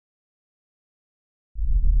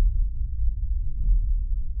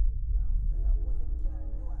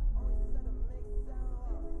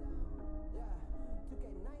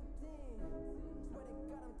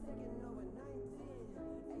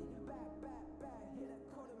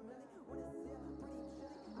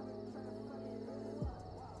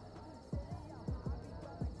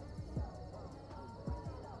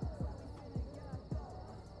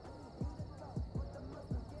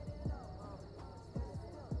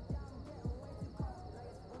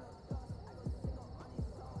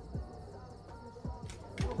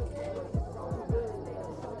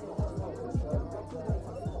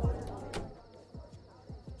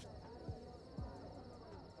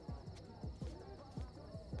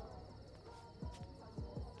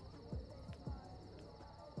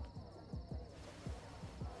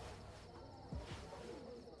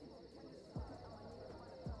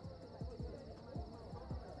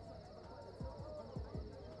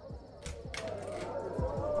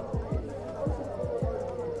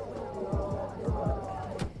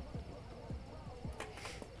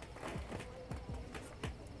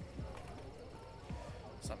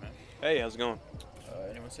Hey, how's it going?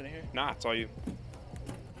 Anyone sitting here? Nah, it's all you.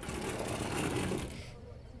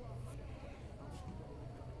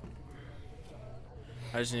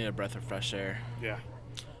 I just need a breath of fresh air. Yeah.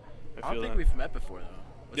 I don't think we've met before, though.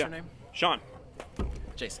 What's Yeah. your name? Sean.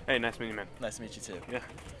 Jason. Hey, nice meeting you, man. Nice to meet you, too. Yeah.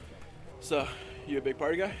 So, you a big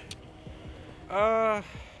party guy?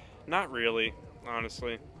 Not really,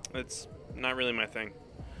 honestly. It's not really my thing.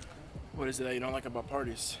 What is it that you don't like about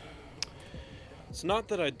parties? It's not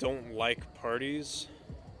that I don't like parties.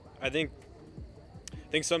 I think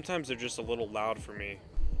sometimes they're just a little loud for me.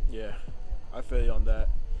 Yeah, I feel you on that.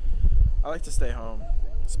 I like to stay home,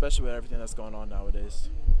 especially with everything that's going on nowadays.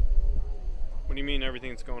 What do you mean everything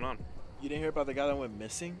that's going on? You didn't hear about the guy that went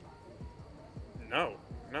missing? No.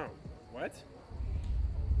 What?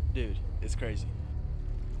 Dude, it's crazy.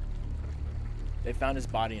 They found his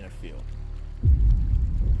body in a field.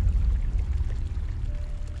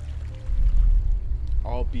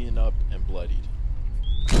 All beaten up and bloodied.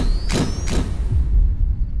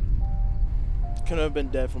 Couldn't have been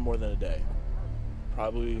dead for more than a day.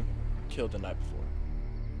 Probably killed the night before.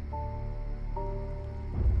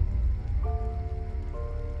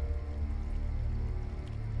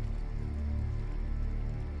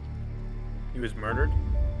 He was murdered?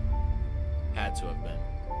 Had to have been.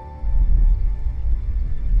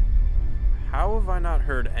 How have I not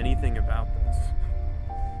heard anything about this?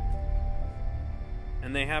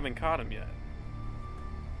 And they haven't caught him yet.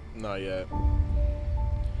 Not yet.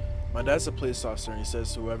 My dad's a police officer and he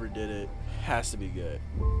says whoever did it has to be good.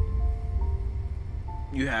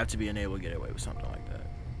 You have to be unable to get away with something like that.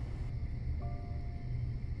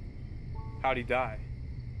 How'd he die?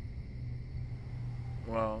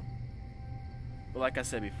 Well, like I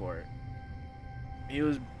said before, he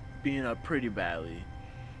was beaten up pretty badly.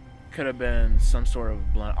 Could have been some sort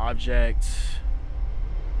of blunt object,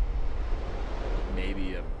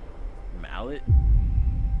 maybe a mallet.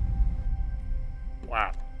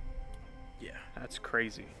 Wow. Yeah. That's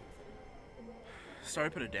crazy. Sorry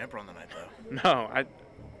to put a damper on the night, though. No,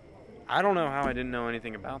 I don't know how I didn't know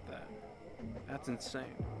anything about that. That's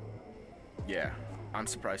insane. Yeah, I'm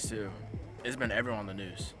surprised too. It's been everywhere on the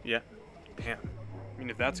news. Yeah. Damn. I mean,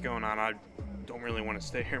 if that's going on, I don't really want to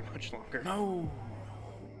stay here much longer. No.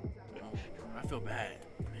 I feel bad.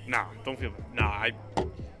 Nah, don't feel bad. Nah, I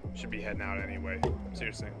should be heading out anyway.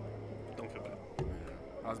 Seriously. Don't feel bad.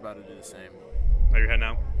 I was about to do the same. Oh, you're heading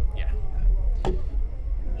out? Yeah.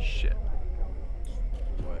 Shit.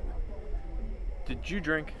 What? Did you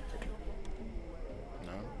drink?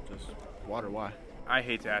 No, just water. Why? I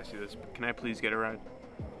hate to ask you this, but can I please get a ride?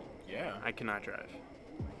 Yeah. I cannot drive.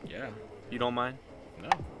 Yeah. You don't mind? No.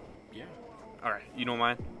 Yeah. All right. You don't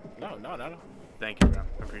mind? No, not at all. Thank you, bro.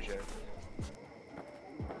 I appreciate it.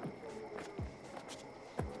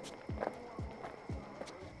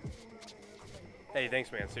 Hey,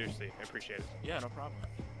 thanks, man. Seriously, I appreciate it. Yeah, no problem.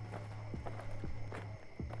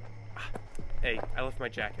 Hey, I left my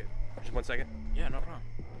jacket. Just 1 second. Yeah, no problem.